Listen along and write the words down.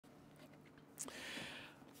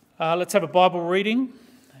Let's have a Bible reading,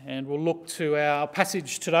 and we'll look to our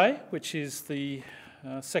passage today, which is the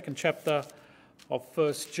second chapter of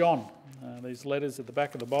 1 John. These letters at the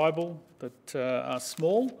back of the Bible that are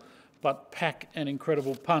small but pack an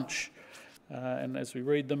incredible punch. And as we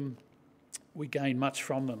read them, we gain much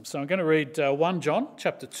from them. So I'm going to read 1 John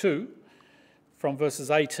chapter 2 from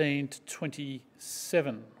verses 18 to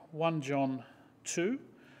 27. 1 John 2,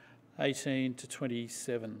 18 to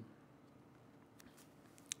 27.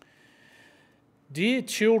 Dear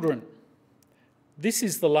children, this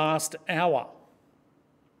is the last hour.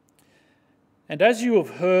 And as you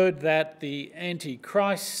have heard that the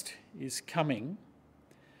Antichrist is coming,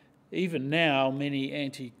 even now many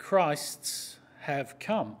Antichrists have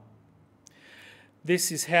come.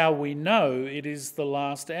 This is how we know it is the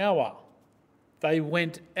last hour. They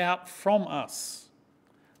went out from us,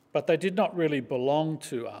 but they did not really belong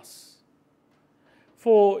to us.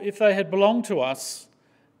 For if they had belonged to us,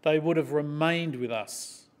 they would have remained with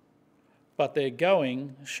us, but their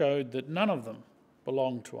going showed that none of them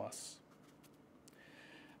belonged to us.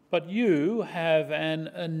 But you have an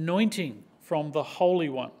anointing from the Holy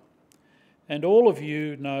One, and all of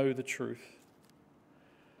you know the truth.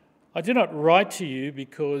 I do not write to you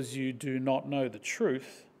because you do not know the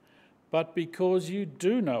truth, but because you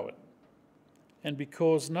do know it, and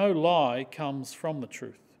because no lie comes from the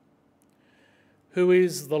truth. Who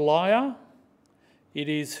is the liar? It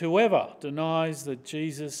is whoever denies that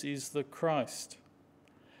Jesus is the Christ.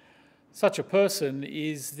 Such a person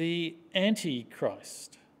is the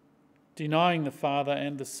Antichrist, denying the Father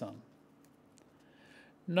and the Son.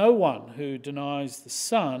 No one who denies the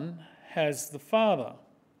Son has the Father.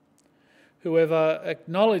 Whoever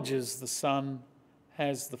acknowledges the Son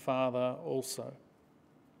has the Father also.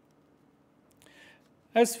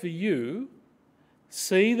 As for you,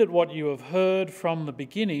 see that what you have heard from the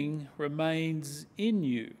beginning remains in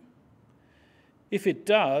you. If it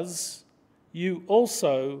does, you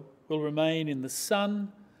also will remain in the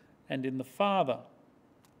Son and in the Father.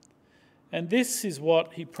 And this is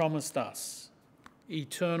what he promised us,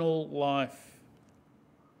 eternal life.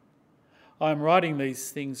 I am writing these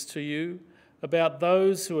things to you about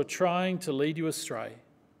those who are trying to lead you astray.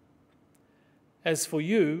 As for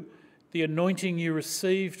you, the anointing you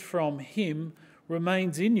received from him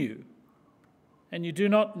remains in you, and you do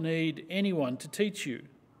not need anyone to teach you.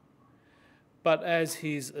 But as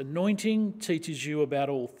his anointing teaches you about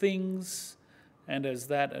all things, and as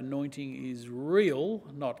that anointing is real,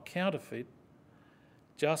 not counterfeit,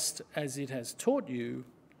 just as it has taught you,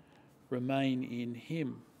 remain in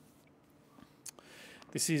him.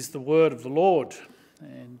 This is the word of the Lord,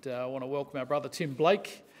 and I want to welcome our brother Tim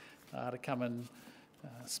Blake to come and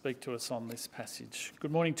speak to us on this passage.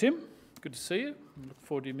 Good morning, Tim. Good to see you. I look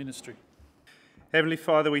forward to your ministry. Heavenly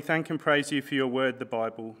Father, we thank and praise you for your word, the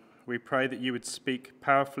Bible. We pray that you would speak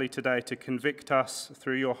powerfully today to convict us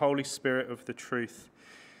through your Holy Spirit of the truth.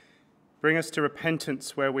 Bring us to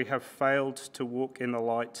repentance where we have failed to walk in the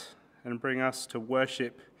light, and bring us to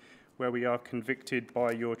worship where we are convicted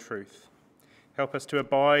by your truth. Help us to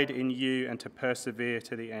abide in you and to persevere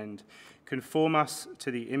to the end. Conform us to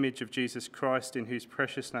the image of Jesus Christ, in whose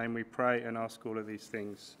precious name we pray and ask all of these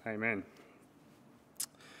things. Amen.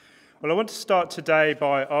 Well, I want to start today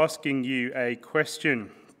by asking you a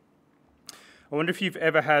question. I wonder if you've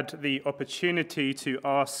ever had the opportunity to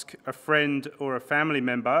ask a friend or a family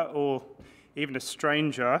member, or even a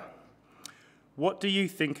stranger, what do you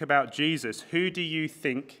think about Jesus? Who do you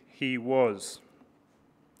think he was?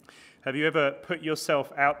 Have you ever put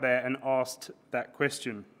yourself out there and asked that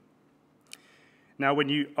question? Now, when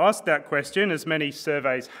you ask that question, as many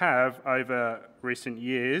surveys have over recent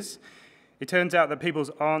years, it turns out that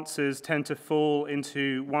people's answers tend to fall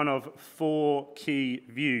into one of four key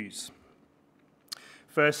views.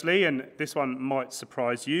 Firstly, and this one might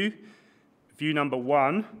surprise you, view number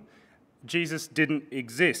one, Jesus didn't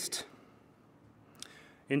exist.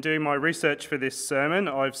 In doing my research for this sermon,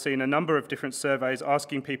 I've seen a number of different surveys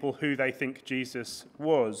asking people who they think Jesus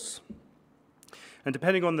was. And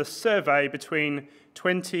depending on the survey, between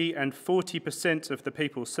 20 and 40% of the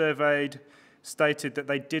people surveyed stated that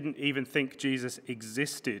they didn't even think Jesus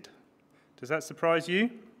existed. Does that surprise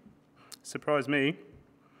you? Surprise me.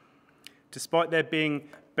 Despite there being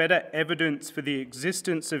better evidence for the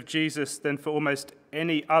existence of Jesus than for almost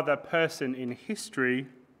any other person in history,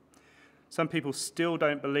 some people still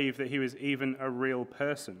don't believe that he was even a real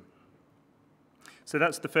person. So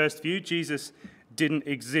that's the first view. Jesus didn't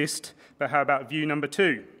exist. But how about view number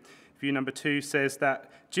two? View number two says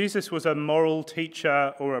that Jesus was a moral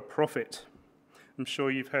teacher or a prophet. I'm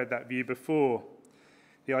sure you've heard that view before.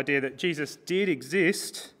 The idea that Jesus did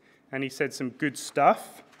exist and he said some good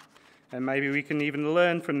stuff, and maybe we can even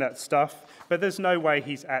learn from that stuff, but there's no way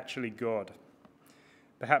he's actually God.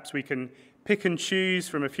 Perhaps we can pick and choose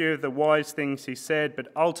from a few of the wise things he said,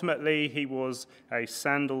 but ultimately he was a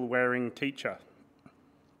sandal-wearing teacher.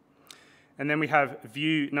 And then we have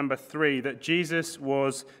view number 3, that Jesus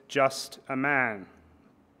was just a man.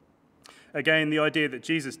 Again, the idea that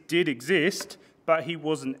Jesus did exist, but he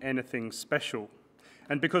wasn't anything special.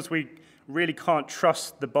 And because we really can't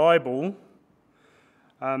trust the Bible,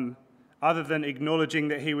 other than acknowledging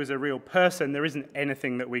that he was a real person, there isn't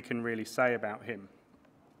anything that we can really say about him.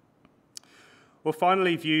 Or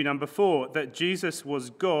finally, view number 4, that Jesus was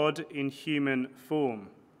God in human form.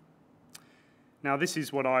 Now, this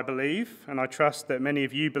is what I believe, and I trust that many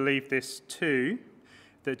of you believe this too,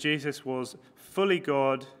 that Jesus was fully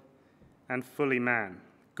God and fully man.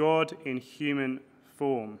 God in human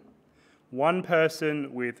form. One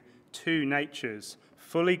person with 2 natures,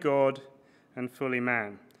 fully God and fully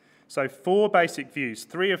man. So 4 basic views,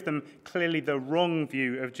 3 of them clearly the wrong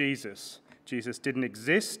view of Jesus. Jesus didn't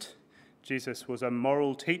exist, Jesus was a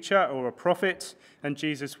moral teacher or a prophet, and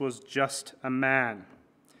Jesus was just a man.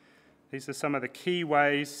 These are some of the key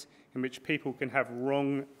ways in which people can have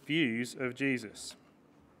wrong views of Jesus.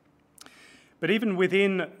 But even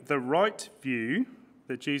within the right view,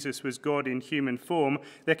 that Jesus was God in human form,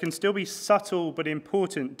 there can still be subtle but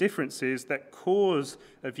important differences that cause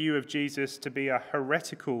a view of Jesus to be a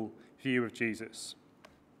heretical view of Jesus.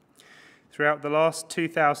 Throughout the last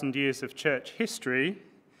 2,000 years of church history,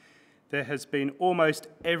 there has been almost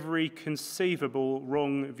every conceivable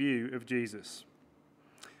wrong view of Jesus.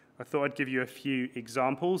 I thought I'd give you a few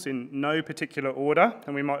examples in no particular order,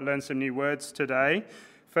 and we might learn some new words today.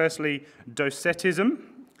 Firstly,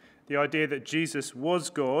 docetism, the idea that Jesus was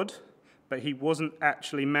God, but he wasn't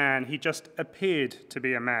actually man. He just appeared to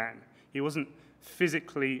be a man. He wasn't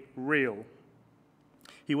physically real.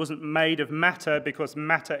 He wasn't made of matter because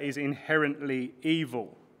matter is inherently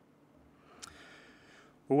evil.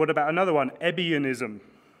 Well, what about another one? Ebionism,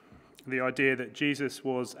 the idea that Jesus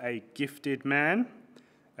was a gifted man,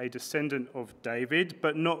 a descendant of David,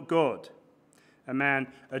 but not God. A man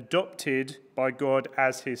adopted by God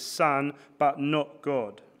as his son, but not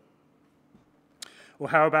God. Or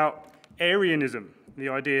how about Arianism, the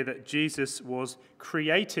idea that Jesus was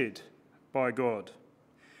created by God?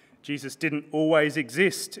 Jesus didn't always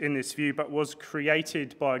exist in this view, but was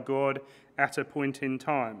created by God at a point in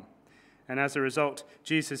time. And as a result,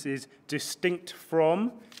 Jesus is distinct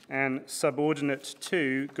from and subordinate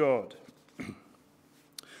to God.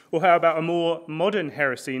 Or how about a more modern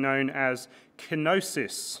heresy known as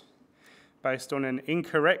kenosis, based on an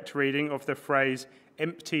incorrect reading of the phrase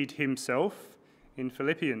emptied himself in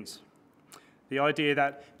Philippians. The idea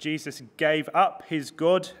that Jesus gave up his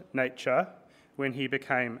God nature when he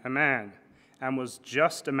became a man and was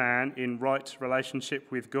just a man in right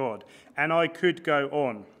relationship with God. And I could go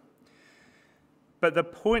on. But the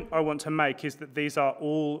point I want to make is that these are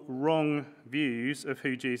all wrong views of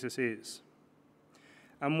who Jesus is.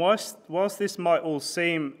 And whilst this might all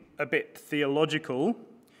seem a bit theological,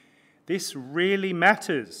 this really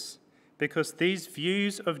matters because these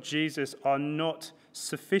views of Jesus are not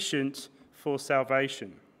sufficient for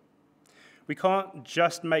salvation. We can't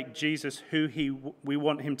just make Jesus who we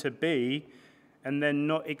want him to be and then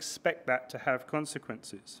not expect that to have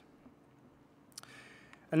consequences.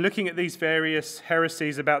 And looking at these various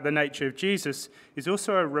heresies about the nature of Jesus is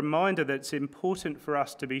also a reminder that it's important for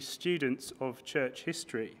us to be students of church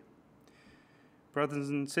history. Brothers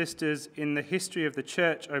and sisters, in the history of the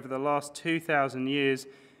church over the last 2,000 years,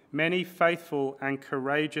 many faithful and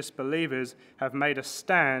courageous believers have made a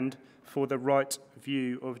stand for the right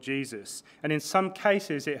view of Jesus. And in some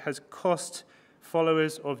cases, it has cost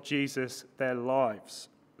followers of Jesus their lives.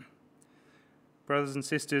 Brothers and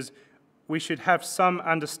sisters, we should have some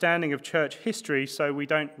understanding of church history so we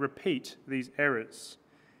don't repeat these errors,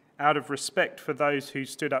 out of respect for those who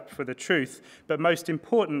stood up for the truth, but most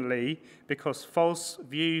importantly, because false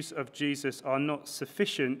views of Jesus are not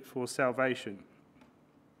sufficient for salvation.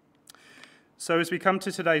 So as we come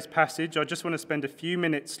to today's passage, I just want to spend a few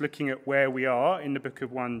minutes looking at where we are in the book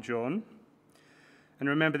of 1 John, and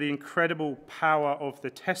remember the incredible power of the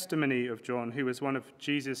testimony of John, who was one of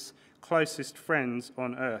Jesus' closest friends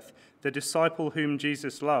on earth, the disciple whom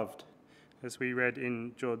Jesus loved, as we read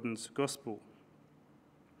in John's Gospel.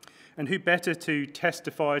 And who better to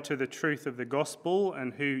testify to the truth of the gospel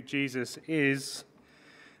and who Jesus is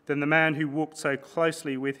than the man who walked so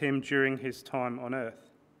closely with him during his time on earth?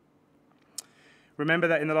 Remember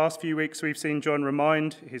that in the last few weeks we've seen John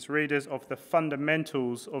remind his readers of the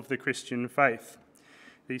fundamentals of the Christian faith,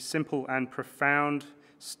 these simple and profound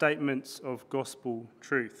statements of gospel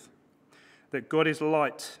truth. that God is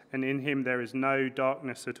light and in him there is no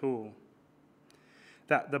darkness at all,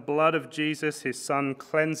 that the blood of Jesus, his Son,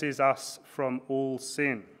 cleanses us from all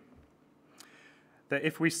sin, that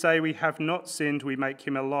if we say we have not sinned, we make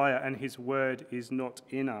him a liar and his word is not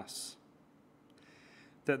in us,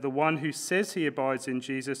 that the one who says he abides in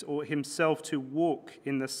Jesus ought himself to walk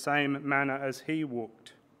in the same manner as he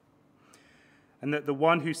walked, and that the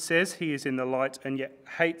one who says he is in the light and yet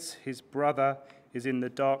hates his brother is in the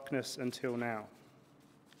darkness until now.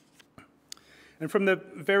 And from the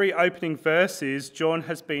very opening verses, John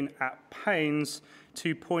has been at pains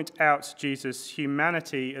to point out Jesus'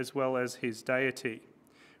 humanity as well as his deity.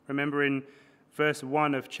 Remember in verse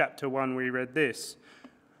 1 of chapter 1 we read this: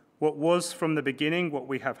 "What was from the beginning, what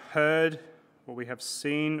we have heard, what we have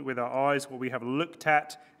seen with our eyes, what we have looked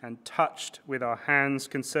at and touched with our hands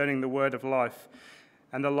concerning the word of life.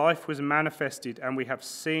 And the life was manifested, and we have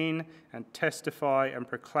seen and testify and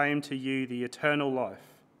proclaim to you the eternal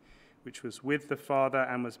life, which was with the Father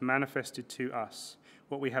and was manifested to us.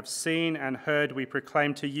 What we have seen and heard we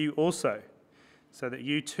proclaim to you also, so that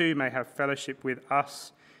you too may have fellowship with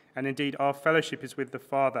us. And indeed our fellowship is with the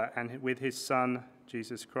Father and with his Son,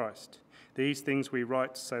 Jesus Christ. These things we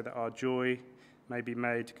write so that our joy may be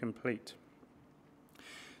made complete."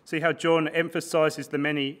 See how John emphasizes the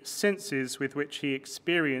many senses with which he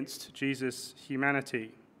experienced Jesus'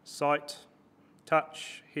 humanity: sight,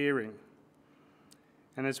 touch, hearing.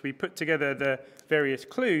 And as we put together the various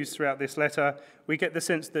clues throughout this letter, we get the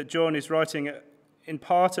sense that John is writing, in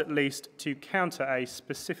part at least, to counter a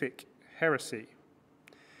specific heresy.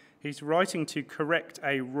 He's writing to correct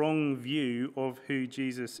a wrong view of who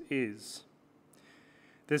Jesus is.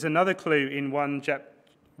 There's another clue in 1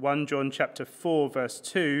 John chapter 4, verse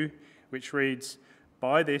 2, which reads,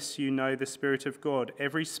 "By this you know the Spirit of God.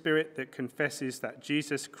 Every spirit that confesses that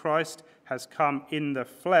Jesus Christ has come in the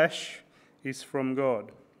flesh is from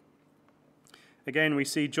God." Again, we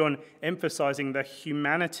see John emphasizing the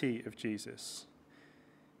humanity of Jesus.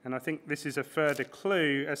 And I think this is a further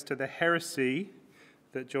clue as to the heresy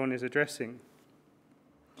that John is addressing.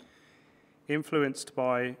 Influenced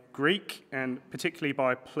by Greek and particularly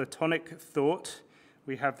by Platonic thought,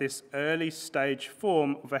 we have this early stage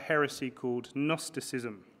form of a heresy called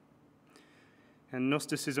Gnosticism. And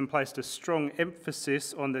Gnosticism placed a strong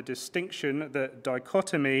emphasis on the distinction, the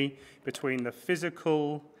dichotomy between the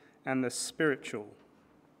physical and the spiritual.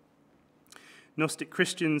 Gnostic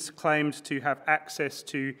Christians claimed to have access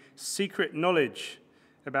to secret knowledge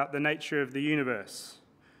about the nature of the universe,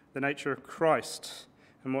 the nature of Christ,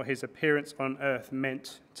 and what his appearance on earth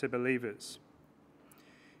meant to believers.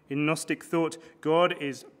 In Gnostic thought, God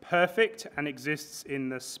is perfect and exists in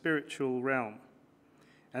the spiritual realm.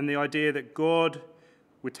 And the idea that God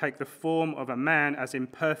would take the form of a man as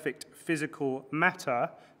imperfect physical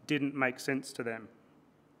matter didn't make sense to them.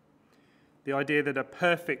 The idea that a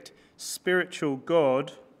perfect spiritual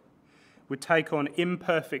God would take on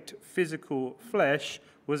imperfect physical flesh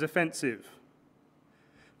was offensive.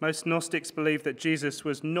 Most Gnostics believed that Jesus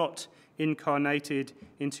was not incarnated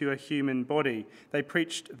into a human body. They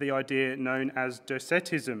preached the idea known as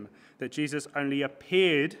docetism, that Jesus only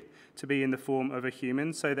appeared to be in the form of a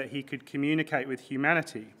human so that he could communicate with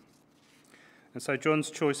humanity. And so John's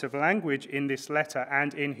choice of language in this letter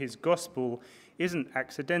and in his gospel isn't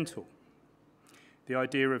accidental. The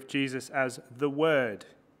idea of Jesus as the Word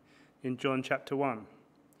in John chapter 1,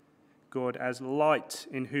 God as light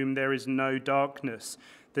in whom there is no darkness.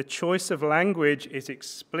 The choice of language is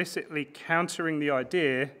explicitly countering the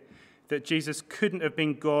idea that Jesus couldn't have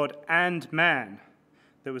been God and man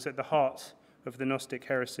that was at the heart of the Gnostic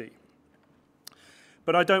heresy.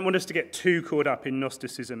 But I don't want us to get too caught up in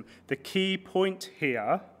Gnosticism. The key point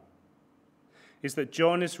here is that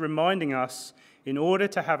John is reminding us, in order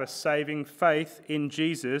to have a saving faith in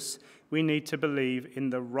Jesus, we need to believe in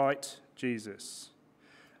the right Jesus.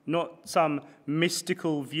 Not some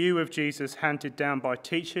mystical view of Jesus handed down by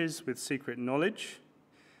teachers with secret knowledge.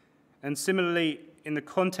 And similarly, in the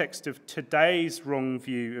context of today's wrong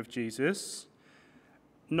view of Jesus,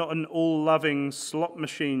 not an all-loving slot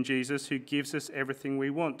machine Jesus who gives us everything we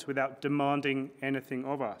want without demanding anything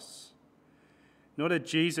of us. Not a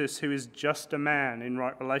Jesus who is just a man in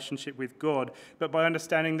right relationship with God, but by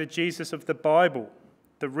understanding the Jesus of the Bible,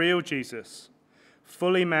 the real Jesus,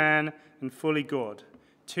 fully man and fully God,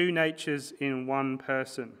 two natures in one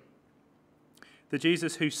person. The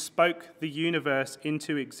Jesus who spoke the universe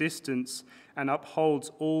into existence and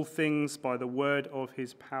upholds all things by the word of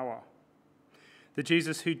his power. The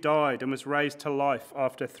Jesus who died and was raised to life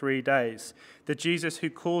after 3 days. The Jesus who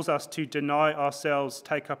calls us to deny ourselves,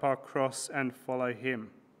 take up our cross, and follow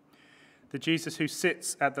him. the Jesus who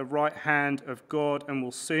sits at the right hand of God and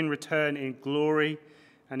will soon return in glory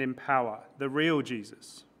and in power, the real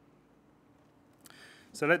Jesus.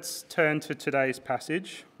 So let's turn to today's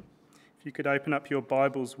passage. If you could open up your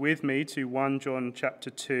Bibles with me to 1 John chapter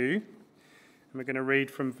 2, and we're going to read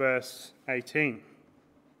from verse 18.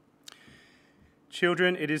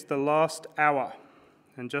 Children, it is the last hour,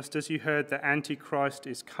 and just as you heard that Antichrist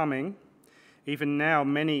is coming, even now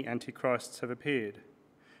many Antichrists have appeared.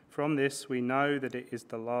 From this we know that it is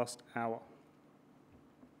the last hour.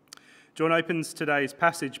 John opens today's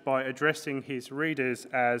passage by addressing his readers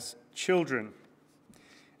as children.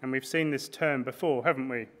 And we've seen this term before, haven't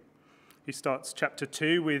we? He starts chapter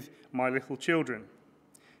 2 with, "My little children."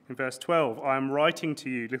 In verse 12, "I am writing to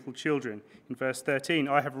you, little children." In verse 13,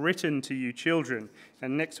 "I have written to you, children."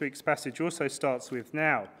 And next week's passage also starts with,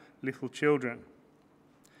 "Now, little children."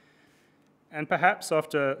 And perhaps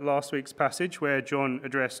after last week's passage, where John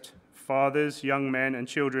addressed fathers, young men, and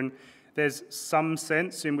children, there's some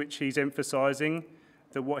sense in which he's emphasizing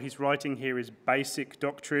that what he's writing here is basic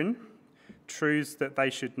doctrine, truths that they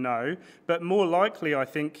should know. But more likely, I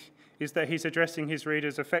think, is that he's addressing his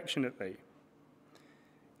readers affectionately.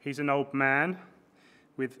 He's an old man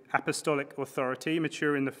with apostolic authority,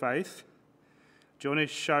 mature in the faith. John is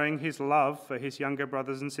showing his love for his younger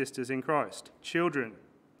brothers and sisters in Christ, children.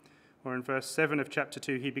 Or in verse 7 of chapter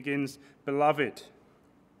 2, he begins, "Beloved."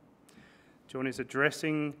 John is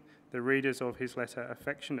addressing the readers of his letter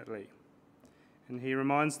affectionately. And he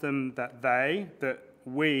reminds them that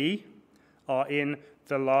we are in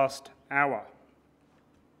the last hour.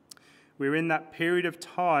 We're in that period of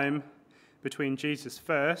time between Jesus'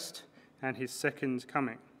 first and his second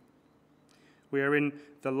coming. We are in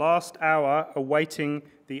the last hour awaiting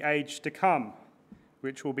the age to come,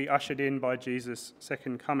 which will be ushered in by Jesus'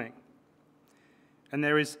 second coming. And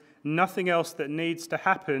there is nothing else that needs to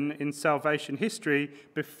happen in salvation history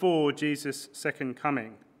before Jesus' second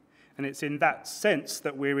coming. And it's in that sense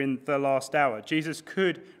that we're in the last hour. Jesus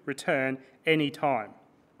could return any time.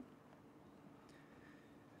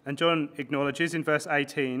 And John acknowledges in verse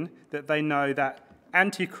 18 that they know that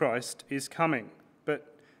Antichrist is coming.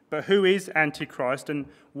 But who is Antichrist, and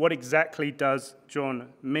what exactly does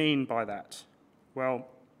John mean by that? Well,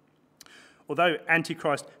 although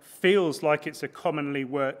Antichrist feels like it's a commonly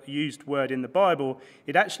used word in the Bible,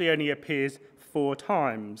 it actually only appears 4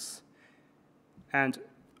 times. And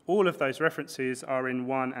all of those references are in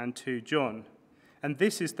 1 and 2 John. And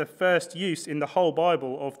this is the first use in the whole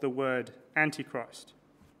Bible of the word Antichrist.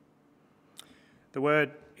 The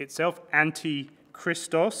word itself,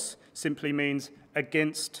 antichristos, simply means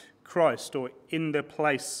against Christ or in the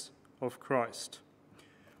place of Christ.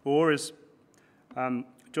 Or as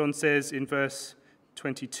John says in verse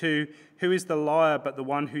 22, "Who is the liar but the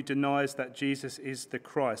one who denies that Jesus is the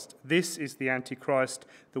Christ? This is the Antichrist,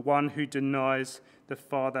 the one who denies the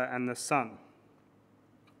Father and the Son."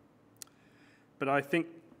 But I think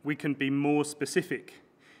we can be more specific.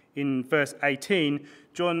 In verse 18,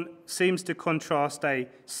 John seems to contrast a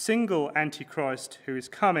single Antichrist who is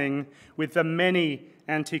coming with the many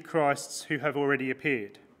Antichrists who have already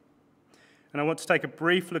appeared. And I want to take a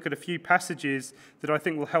brief look at a few passages that I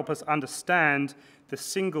think will help us understand the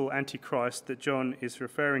single Antichrist that John is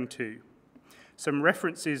referring to. Some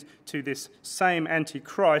references to this same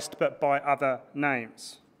Antichrist, but by other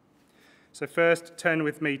names. So first, turn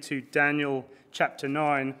with me to Daniel chapter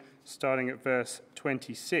 9, starting at verse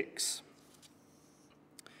 26.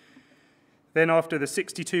 "Then after the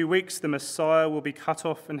 62 weeks, the Messiah will be cut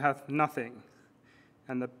off and have nothing,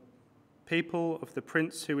 and the people of the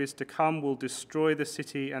prince who is to come will destroy the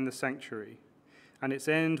city and the sanctuary, and its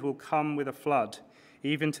end will come with a flood.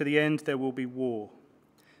 Even to the end there will be war.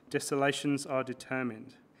 Desolations are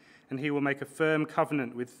determined, and he will make a firm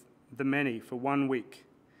covenant with the many for 1 week.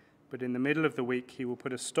 But in the middle of the week he will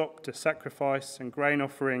put a stop to sacrifice and grain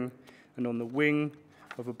offering, and on the wing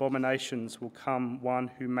of abominations will come one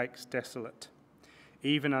who makes desolate,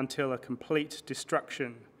 even until a complete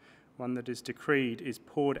destruction, one that is decreed, is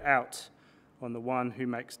poured out on the one who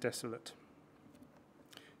makes desolate."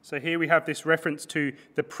 So here we have this reference to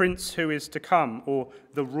the prince who is to come, or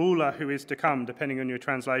the ruler who is to come, depending on your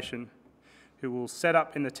translation, who will set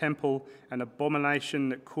up in the temple an abomination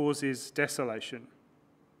that causes desolation.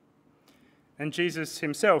 And Jesus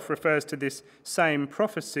himself refers to this same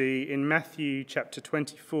prophecy in Matthew chapter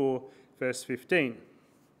 24, verse 15.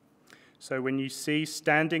 "So when you see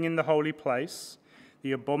standing in the holy place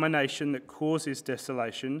the abomination that causes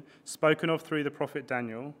desolation, spoken of through the prophet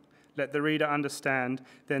Daniel, let the reader understand,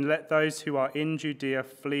 then let those who are in Judea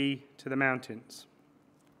flee to the mountains."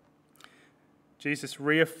 Jesus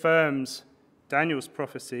reaffirms Daniel's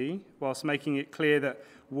prophecy, whilst making it clear that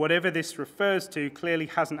whatever this refers to clearly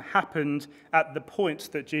hasn't happened at the point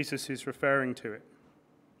that Jesus is referring to it.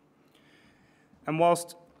 And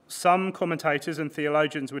whilst some commentators and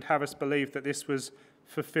theologians would have us believe that this was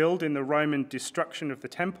fulfilled in the Roman destruction of the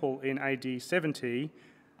temple in AD 70,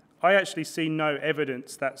 I actually see no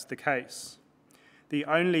evidence that's the case. The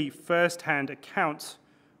only first-hand account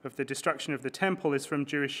of the destruction of the temple is from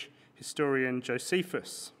Jewish historian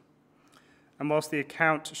Josephus. And whilst the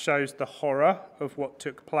account shows the horror of what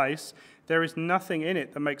took place, there is nothing in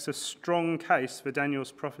it that makes a strong case for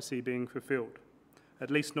Daniel's prophecy being fulfilled,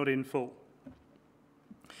 at least not in full.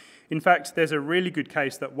 In fact, there's a really good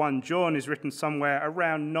case that 1 John is written somewhere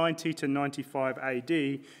around 90 to 95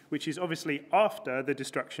 AD, which is obviously after the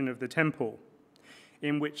destruction of the temple,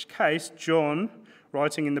 in which case John,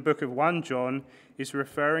 writing in the book of 1 John, is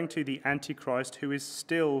referring to the Antichrist who is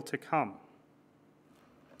still to come.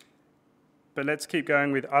 But let's keep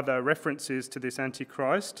going with other references to this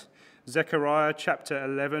Antichrist. Zechariah chapter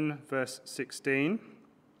 11, verse 16.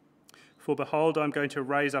 For behold, I'm going to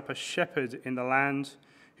raise up a shepherd in the land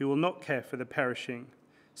who will not care for the perishing,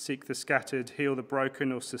 seek the scattered, heal the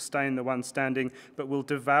broken, or sustain the one standing, but will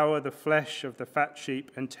devour the flesh of the fat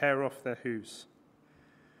sheep and tear off their hooves.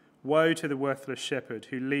 Woe to the worthless shepherd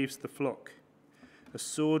who leaves the flock. A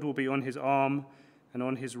sword will be on his arm and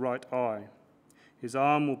on his right eye. His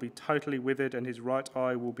arm will be totally withered and his right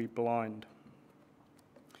eye will be blind.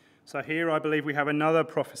 So here I believe we have another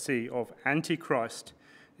prophecy of Antichrist,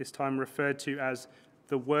 this time referred to as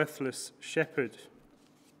the worthless shepherd.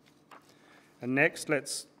 And next,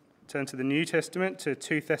 let's turn to the New Testament, to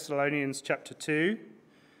 2 Thessalonians chapter 2,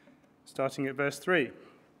 starting at verse 3.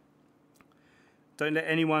 Don't let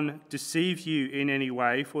anyone deceive you in any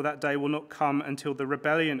way, for that day will not come until the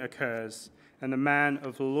rebellion occurs and the man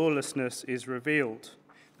of lawlessness is revealed,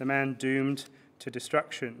 the man doomed to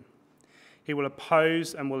destruction. He will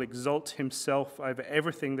oppose and will exalt himself over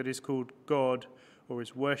everything that is called God or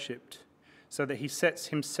is worshipped, so that he sets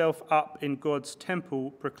himself up in God's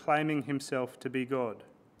temple, proclaiming himself to be God.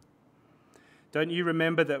 Don't you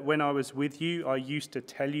remember that when I was with you, I used to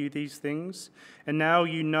tell you these things? And now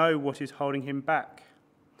you know what is holding him back,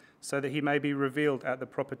 so that he may be revealed at the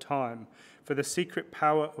proper time. For the secret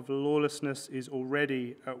power of lawlessness is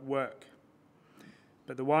already at work.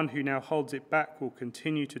 But the one who now holds it back will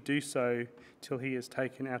continue to do so till he is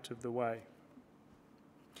taken out of the way.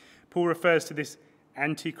 Paul refers to this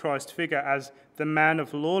Antichrist figure as the man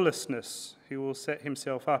of lawlessness who will set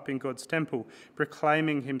himself up in God's temple,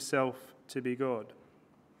 proclaiming himself to be God.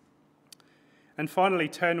 And finally,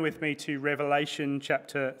 turn with me to Revelation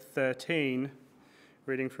chapter 13,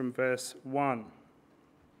 reading from verse 1.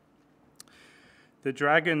 The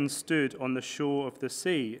dragon stood on the shore of the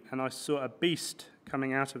sea, and I saw a beast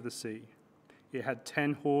coming out of the sea. It had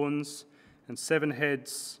 10 horns and 7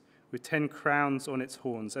 heads, with 10 crowns on its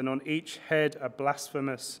horns, and on each head a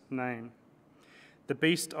blasphemous name. The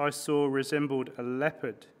beast I saw resembled a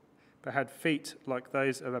leopard, but had feet like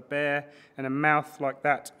those of a bear and a mouth like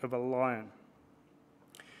that of a lion.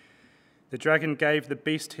 The dragon gave the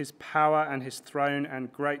beast his power and his throne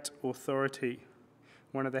and great authority.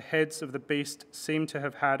 One of the heads of the beast seemed to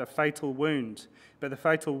have had a fatal wound, but the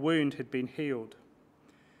fatal wound had been healed.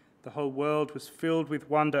 The whole world was filled with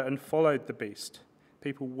wonder and followed the beast.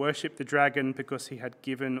 People worshipped the dragon because he had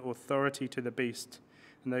given authority to the beast.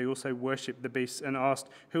 And they also worshipped the beast and asked,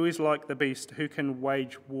 who is like the beast? Who can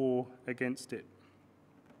wage war against it?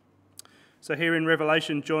 So here in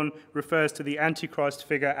Revelation, John refers to the Antichrist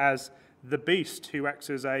figure as the beast who acts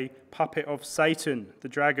as a puppet of Satan, the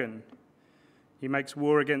dragon. He makes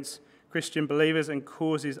war against Christian believers and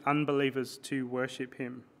causes unbelievers to worship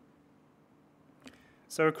him.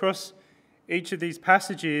 So across each of these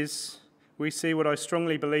passages, we see what I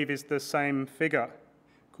strongly believe is the same figure,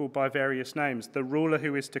 called by various names: the ruler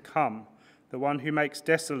who is to come, the one who makes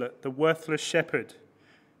desolate, the worthless shepherd,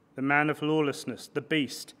 the man of lawlessness, the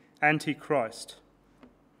beast, Antichrist.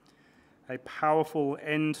 A powerful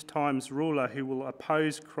end times ruler who will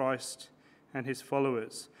oppose Christ and his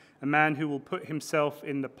followers, a man who will put himself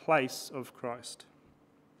in the place of Christ,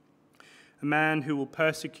 a man who will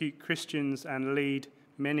persecute Christians and lead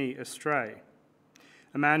many astray,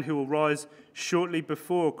 a man who will rise shortly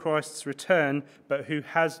before Christ's return, but who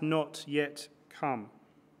has not yet come.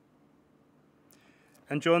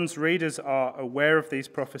 And John's readers are aware of these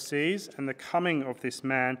prophecies and the coming of this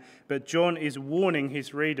man, but John is warning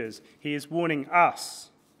his readers. He is warning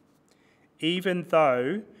us. Even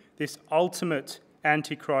though this ultimate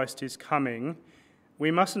Antichrist is coming,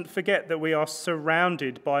 we mustn't forget that we are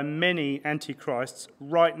surrounded by many Antichrists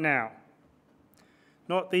right now.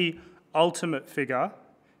 Not the ultimate figure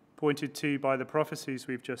pointed to by the prophecies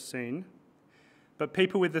we've just seen, but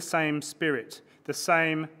people with the same spirit, the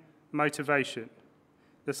same motivation,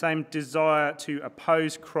 the same desire to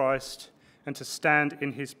oppose Christ and to stand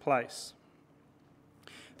in his place.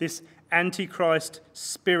 This antichrist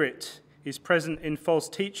spirit is present in false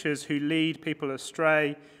teachers who lead people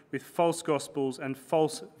astray with false gospels and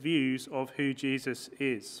false views of who Jesus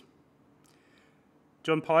is.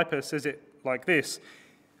 John Piper says it like this: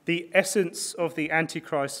 the essence of the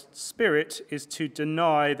antichrist spirit is to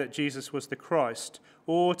deny that Jesus was the Christ,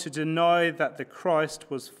 or to deny that the Christ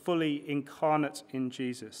was fully incarnate in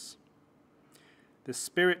Jesus. The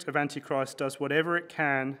spirit of Antichrist does whatever it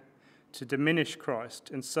can to diminish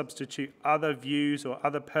Christ and substitute other views or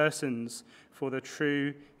other persons for the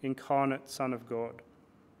true incarnate Son of God.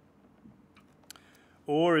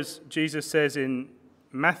 Or as Jesus says in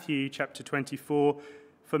Matthew chapter 24,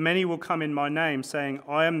 "For many will come in my name, saying,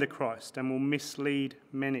 'I am the Christ,' and will mislead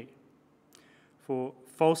many. For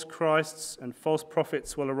false Christs and false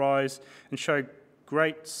prophets will arise and show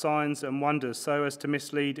great signs and wonders, so as to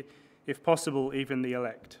mislead, if possible, even the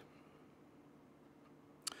elect."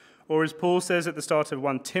 Or as Paul says at the start of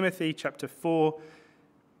 1 Timothy chapter 4,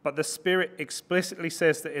 "But the Spirit explicitly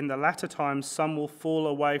says that in the latter times some will fall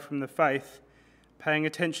away from the faith, paying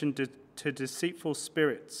attention to deceitful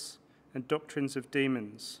spirits and doctrines of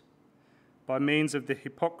demons, by means of the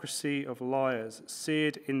hypocrisy of liars,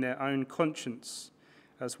 seared in their own conscience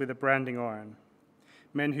as with a branding iron,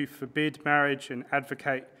 men who forbid marriage and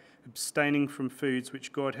advocate abstaining from foods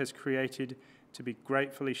which God has created to be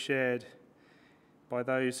gratefully shared by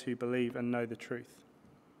those who believe and know the truth."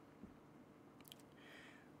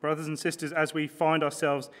 Brothers and sisters, as we find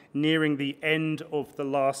ourselves nearing the end of the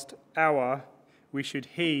last hour, we should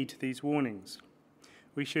heed these warnings.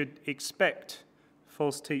 We should expect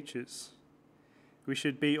false teachers. We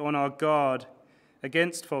should be on our guard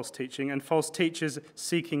against false teaching and false teachers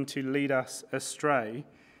seeking to lead us astray.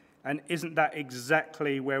 And isn't that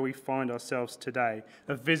exactly where we find ourselves today?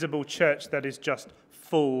 A visible church that is just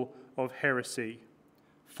full of heresy.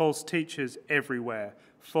 False teachers everywhere.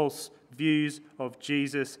 False views of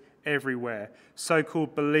Jesus everywhere.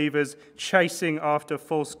 So-called believers chasing after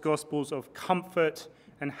false gospels of comfort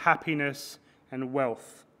and happiness and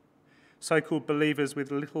wealth. So-called believers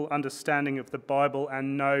with little understanding of the Bible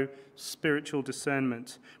and no spiritual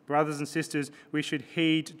discernment. Brothers and sisters, we should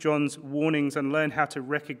heed John's warnings and learn how to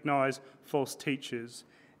recognize false teachers,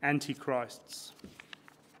 antichrists.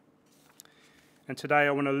 And today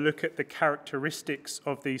I want to look at the characteristics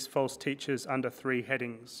of these false teachers under three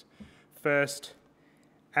headings. First,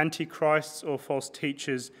 antichrists or false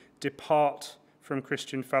teachers depart from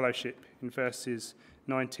Christian fellowship in verses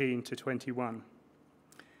 19 to 21.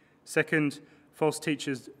 Second, false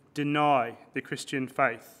teachers deny the Christian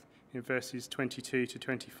faith in verses 22 to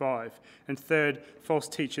 25. And third, false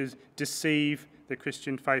teachers deceive the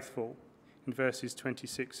Christian faithful in verses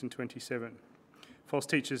 26 and 27. False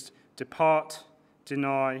teachers depart,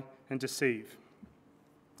 deny, and deceive.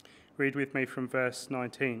 Read with me from verse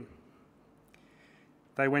 19.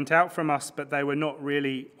 "They went out from us, but they were not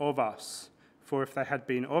really of us. For if they had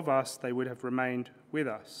been of us, they would have remained with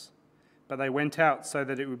us. But they went out so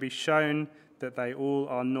that it would be shown that they all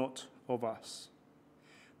are not of us.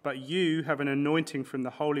 But you have an anointing from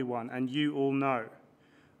the Holy One, and you all know.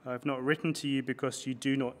 I have not written to you because you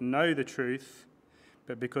do not know the truth,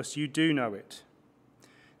 but because you do know it,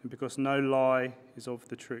 and because no lie is of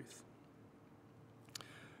the truth."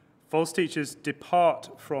 False teachers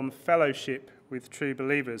depart from fellowship with true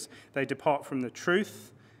believers. They depart from the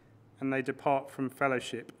truth, and they depart from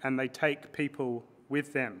fellowship, and they take people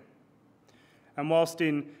with them. And whilst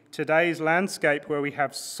in today's landscape where we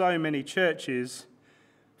have so many churches,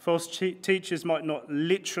 false teachers might not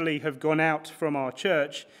literally have gone out from our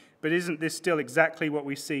church, but isn't this still exactly what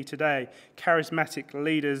we see today? Charismatic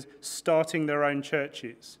leaders starting their own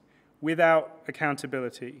churches without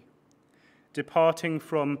accountability, departing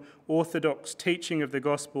from orthodox teaching of the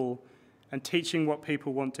gospel and teaching what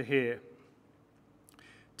people want to hear.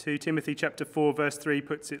 2 Timothy chapter 4 verse 3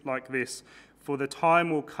 puts it like this: "For the time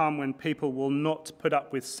will come when people will not put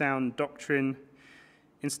up with sound doctrine.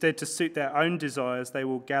 Instead, to suit their own desires, they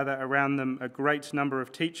will gather around them a great number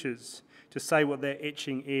of teachers to say what their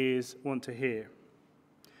itching ears want to hear.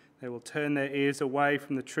 They will turn their ears away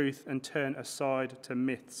from the truth and turn aside to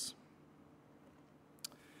myths."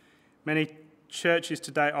 Many churches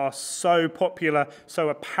today are so popular, so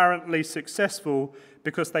apparently successful,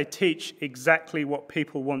 because they teach exactly what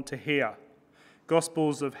people want to hear.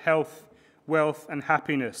 Gospels of health, wealth, and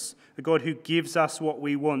happiness. A God who gives us what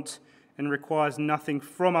we want and requires nothing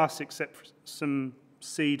from us except some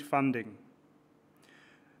seed funding.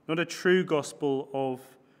 Not a true gospel of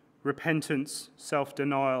repentance,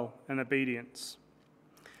 self-denial, and obedience.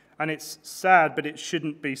 And it's sad, but it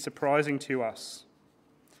shouldn't be surprising to us.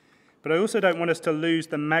 But I also don't want us to lose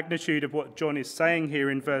the magnitude of what John is saying here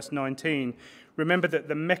in verse 19. Remember that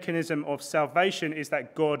the mechanism of salvation is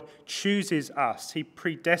that God chooses us. He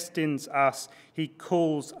predestines us. He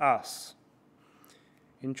calls us.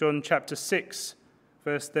 In John chapter 6,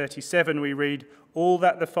 verse 37, we read, "All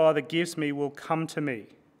that the Father gives me will come to me,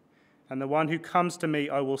 and the one who comes to me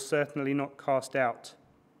I will certainly not cast out.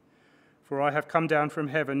 For I have come down from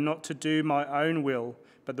heaven not to do my own will,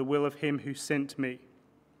 but the will of him who sent me.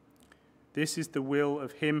 This is the will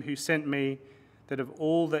of him who sent me, that of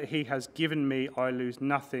all that he has given me I lose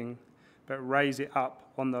nothing, but raise it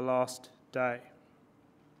up on the last day."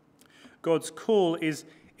 God's call is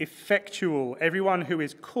effectual. Everyone who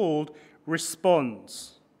is called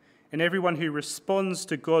responds. And everyone who responds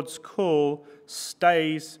to God's call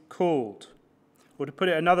stays called. Or to put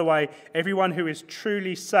it another way, everyone who is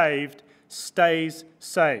truly saved stays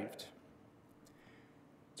saved.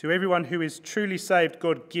 To everyone who is truly saved,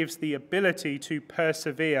 God gives the ability to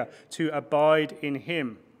persevere, to abide in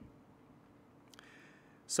him.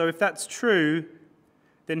 So if that's true,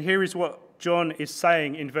 then here is what John is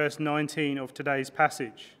saying in verse 19 of today's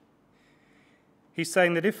passage. He's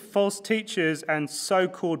saying that if false teachers and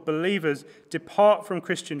so-called believers depart from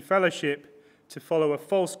Christian fellowship to follow a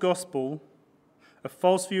false gospel, a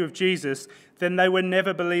false view of Jesus, then they were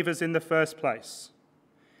never believers in the first place.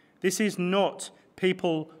 This is not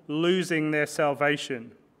people losing their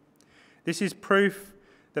salvation. This is proof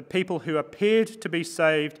that people who appeared to be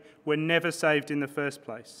saved were never saved in the first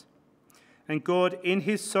place. And God, in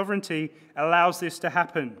his sovereignty, allows this to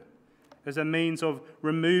happen as a means of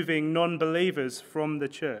removing non-believers from the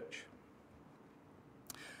church.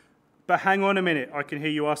 But hang on a minute, I can hear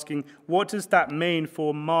you asking, what does that mean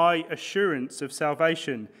for my assurance of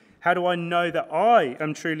salvation? How do I know that I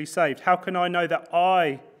am truly saved? How can I know that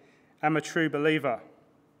I am a true believer?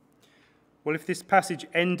 Well, if this passage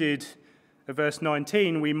ended at verse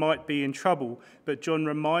 19, we might be in trouble, but John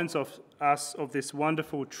reminds us of this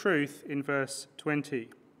wonderful truth in verse 20.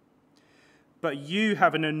 "But you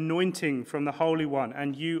have an anointing from the Holy One,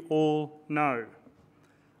 and you all know.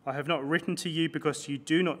 I have not written to you because you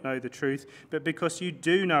do not know the truth, but because you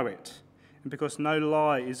do know it, and because no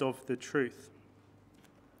lie is of the truth."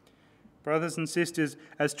 Brothers and sisters,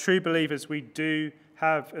 as true believers, we do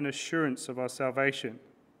have an assurance of our salvation.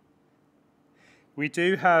 We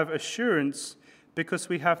do have assurance because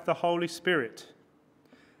we have the Holy Spirit,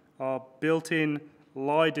 our built-in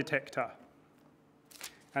lie detector,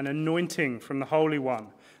 an anointing from the Holy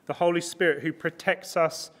One, the Holy Spirit who protects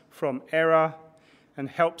us from error and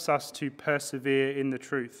helps us to persevere in the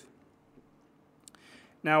truth.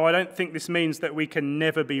 Now, I don't think this means that we can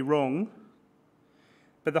never be wrong,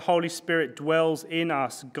 but the Holy Spirit dwells in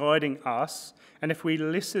us, guiding us, and if we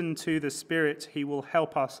listen to the Spirit, he will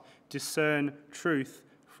help us discern truth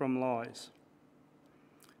from lies.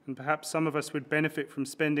 And perhaps some of us would benefit from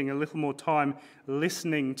spending a little more time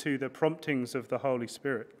listening to the promptings of the Holy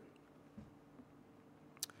Spirit.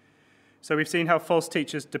 So we've seen how false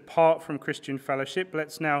teachers depart from Christian fellowship.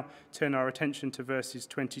 Let's now turn our attention to verses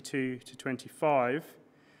 22 to 25,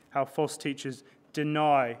 how false teachers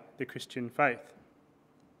deny the Christian faith.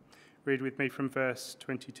 Read with me from verse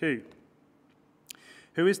 22.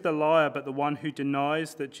 "Who is the liar but the one who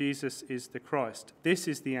denies that Jesus is the Christ? This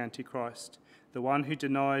is the Antichrist, the one who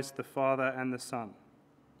denies the Father and the Son.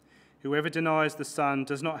 Whoever denies the Son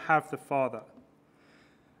does not have the Father.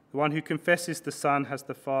 The one who confesses the Son has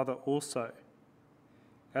the Father also.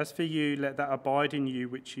 As for you, let that abide in you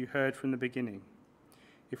which you heard from the beginning.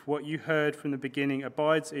 If what you heard from the beginning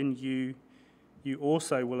abides in you, you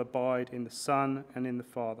also will abide in the Son and in the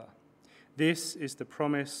Father. This is the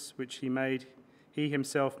promise which he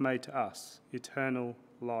himself made to us, eternal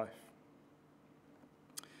life."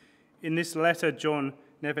 In this letter, John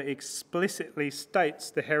never explicitly states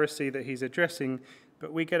the heresy that he's addressing,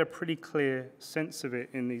 but we get a pretty clear sense of it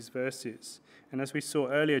in these verses. And as we saw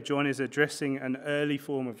earlier, John is addressing an early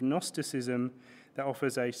form of Gnosticism that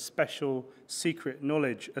offers a special secret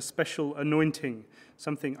knowledge, a special anointing,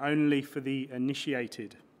 something only for the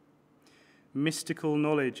initiated. Mystical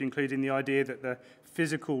knowledge, including the idea that the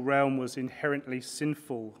physical realm was inherently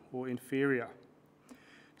sinful or inferior.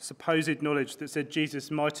 Supposed knowledge that said Jesus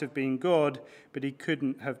might have been God, but he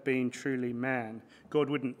couldn't have been truly man. God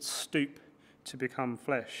wouldn't stoop to become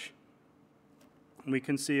flesh. And we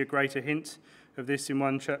can see a greater hint of this in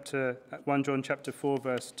 1 John chapter 4,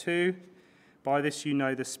 verse 2, By this you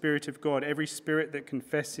know the Spirit of God. Every spirit that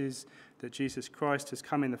confesses that Jesus Christ has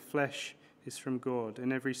come in the flesh is from God,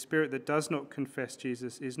 and every spirit that does not confess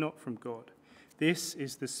Jesus is not from God. This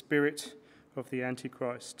is the spirit of the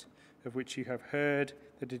Antichrist, of which you have heard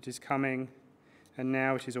that it is coming, and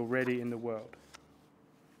now it is already in the world.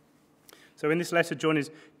 So in this letter, John is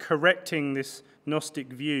correcting this Gnostic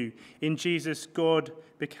view. In Jesus, God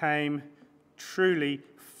became truly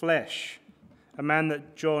flesh, a man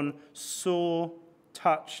that John saw,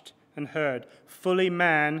 touched, and heard, fully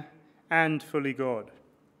man and fully God.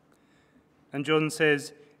 And John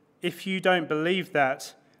says, if you don't believe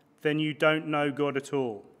that, then you don't know God at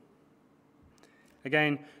all.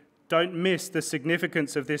 Again, don't miss the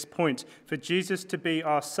significance of this point. For Jesus to be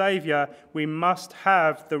our Saviour, we must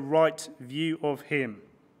have the right view of him.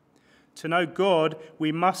 To know God,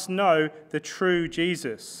 we must know the true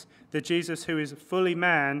Jesus, the Jesus who is fully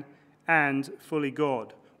man and fully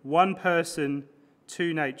God. One person,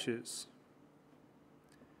 two natures.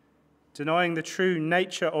 Denying the true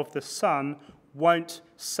nature of the Son won't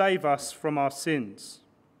save us from our sins.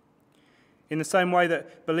 In the same way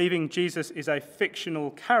that believing Jesus is a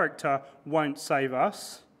fictional character won't save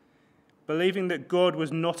us, believing that God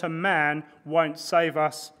was not a man won't save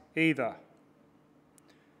us either.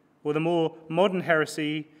 Or the more modern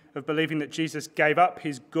heresy of believing that Jesus gave up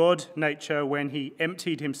his God nature when he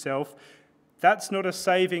emptied himself, that's not a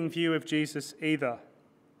saving view of Jesus either.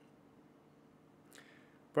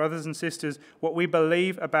 Brothers and sisters, what we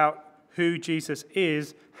believe about who Jesus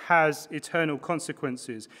is has eternal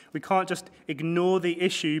consequences. We can't just ignore the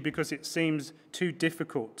issue because it seems too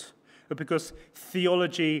difficult, or because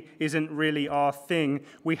theology isn't really our thing.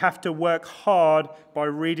 We have to work hard by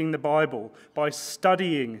reading the Bible, by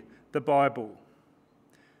studying the Bible,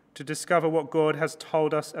 to discover what God has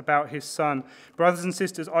told us about his Son. Brothers and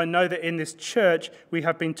sisters, I know that in this church we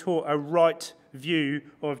have been taught a right view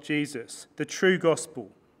of Jesus, the true gospel.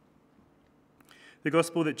 The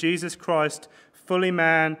gospel that Jesus Christ, fully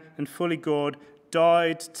man and fully God,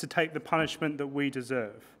 died to take the punishment that we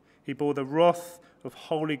deserve. He bore the wrath of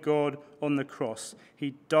holy God on the cross.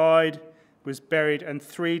 He died, was buried, and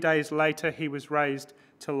 3 days later he was raised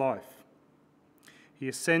to life. He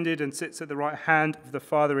ascended and sits at the right hand of the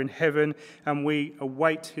Father in heaven, and we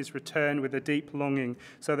await his return with a deep longing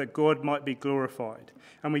so that God might be glorified.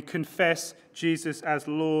 And we confess Jesus as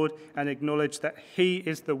Lord and acknowledge that he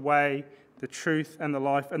is the way, the truth, and the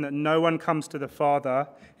life, and that no one comes to the Father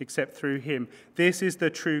except through him. This is the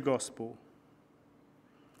true gospel.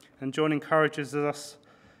 And John encourages us,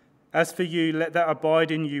 as for you, let that abide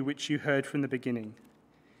in you which you heard from the beginning.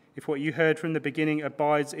 If what you heard from the beginning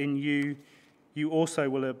abides in you, you also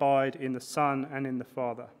will abide in the Son and in the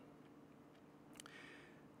Father.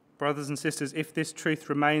 Brothers and sisters, if this truth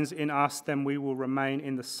remains in us, then we will remain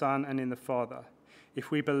in the Son and in the Father. If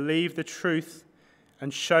we believe the truth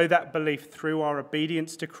and show that belief through our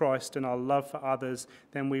obedience to Christ and our love for others,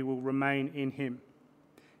 then we will remain in him.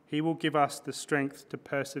 He will give us the strength to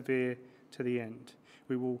persevere to the end.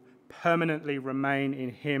 We will permanently remain in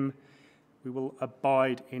him. We will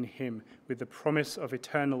abide in him with the promise of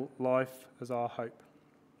eternal life as our hope.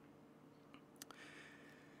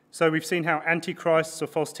 So we've seen how antichrists or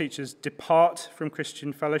false teachers depart from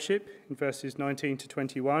Christian fellowship in verses 19 to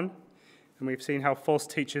 21. And we've seen how false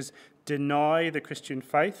teachers deny the Christian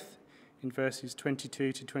faith in verses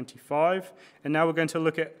 22 to 25. And now we're going to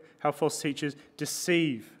look at how false teachers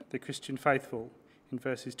deceive the Christian faithful in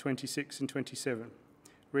verses 26 and 27.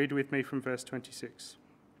 Read with me from verse 26.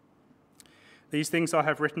 These things I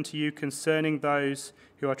have written to you concerning those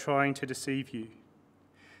who are trying to deceive you.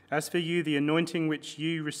 As for you, the anointing which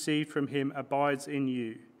you received from him abides in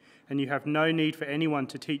you, and you have no need for anyone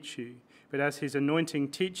to teach you. But as his anointing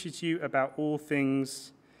teaches you about all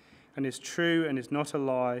things, and is true and is not a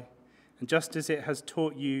lie, and just as it has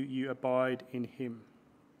taught you, you abide in him.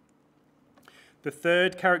 The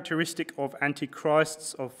third characteristic of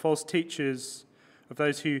antichrists, of false teachers, of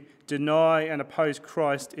those who deny and oppose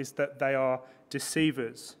Christ, is that they are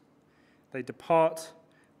deceivers. They depart,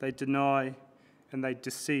 they deny, and they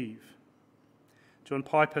deceive. John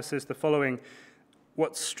Piper says the following: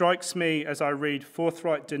 what strikes me as I read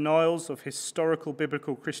forthright denials of historical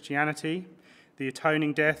biblical Christianity, the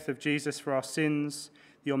atoning death of Jesus for our sins,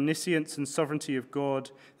 the omniscience and sovereignty of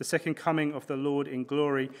God, the second coming of the Lord in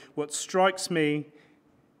glory, what strikes me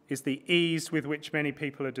is the ease with which many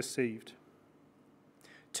people are deceived.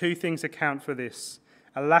 Two things account for this: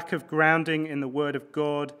 a lack of grounding in the Word of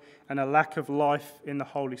God and a lack of life in the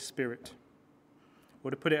Holy Spirit. Or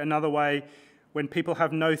to put it another way, When people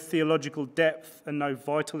have no theological depth and no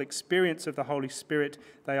vital experience of the Holy Spirit,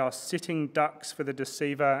 they are sitting ducks for the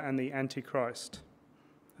deceiver and the Antichrist.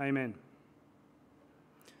 Amen.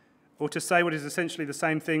 Or to say what is essentially the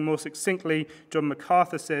same thing more succinctly, John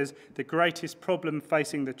MacArthur says, the greatest problem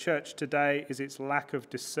facing the church today is its lack of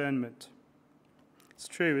discernment. It's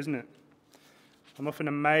true, isn't it? I'm often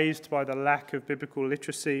amazed by the lack of biblical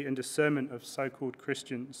literacy and discernment of so-called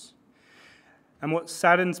Christians. And what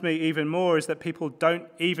saddens me even more is that people don't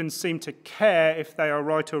even seem to care if they are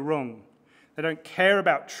right or wrong. They don't care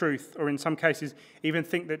about truth, or in some cases, even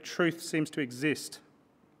think that truth seems to exist.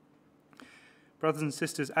 Brothers and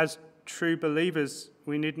sisters, as true believers,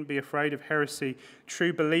 we needn't be afraid of heresy.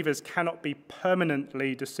 True believers cannot be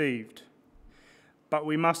permanently deceived. But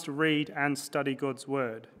we must read and study God's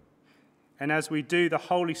word. And as we do, the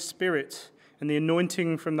Holy Spirit and the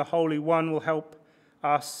anointing from the Holy One will help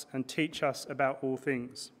us and teach us about all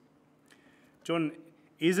things. John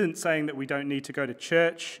isn't saying that we don't need to go to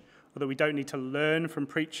church or that we don't need to learn from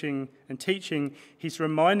preaching and teaching. He's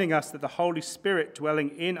reminding us that the Holy Spirit dwelling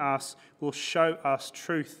in us will show us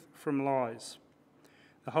truth from lies.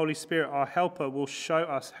 The Holy Spirit, our helper, will show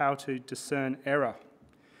us how to discern error.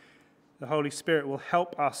 The Holy Spirit will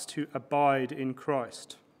help us to abide in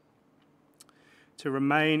Christ, to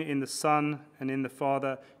remain in the Son and in the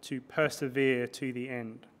Father, to persevere to the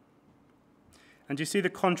end. And do you see the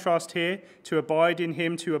contrast here? To abide in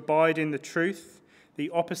him, to abide in the truth,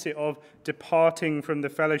 the opposite of departing from the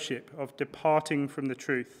fellowship, of departing from the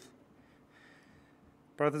truth.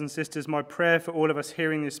 Brothers and sisters, my prayer for all of us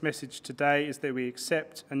hearing this message today is that we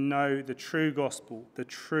accept and know the true gospel, the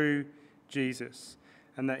true Jesus,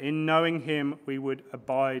 and that in knowing him we would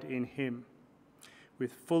abide in him,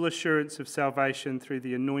 with full assurance of salvation through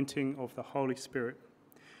the anointing of the Holy Spirit,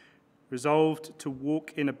 resolved to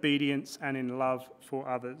walk in obedience and in love for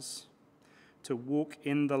others, to walk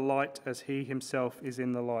in the light as he himself is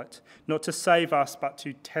in the light, not to save us, but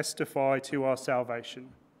to testify to our salvation.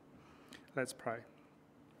 Let's pray.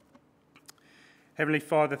 Heavenly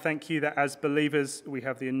Father, thank you that as believers we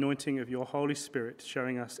have the anointing of your Holy Spirit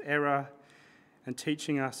showing us error and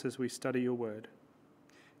teaching us as we study your word.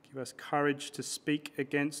 Give us courage to speak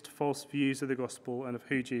against false views of the gospel and of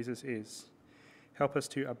who Jesus is. Help us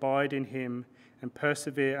to abide in him and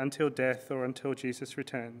persevere until death or until Jesus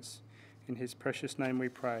returns. In his precious name we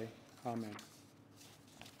pray. Amen.